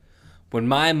When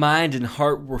my mind and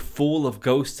heart were full of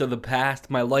ghosts of the past,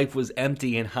 my life was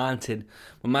empty and haunted.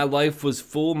 When my life was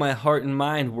full, my heart and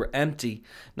mind were empty.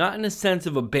 Not in a sense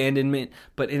of abandonment,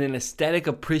 but in an aesthetic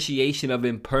appreciation of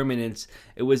impermanence.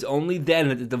 It was only then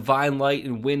that the divine light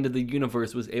and wind of the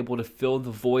universe was able to fill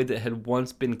the void that had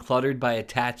once been cluttered by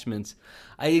attachments.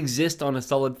 I exist on a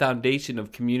solid foundation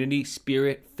of community,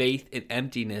 spirit, faith, and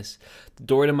emptiness. The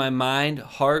door to my mind,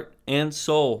 heart, and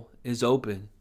soul is open.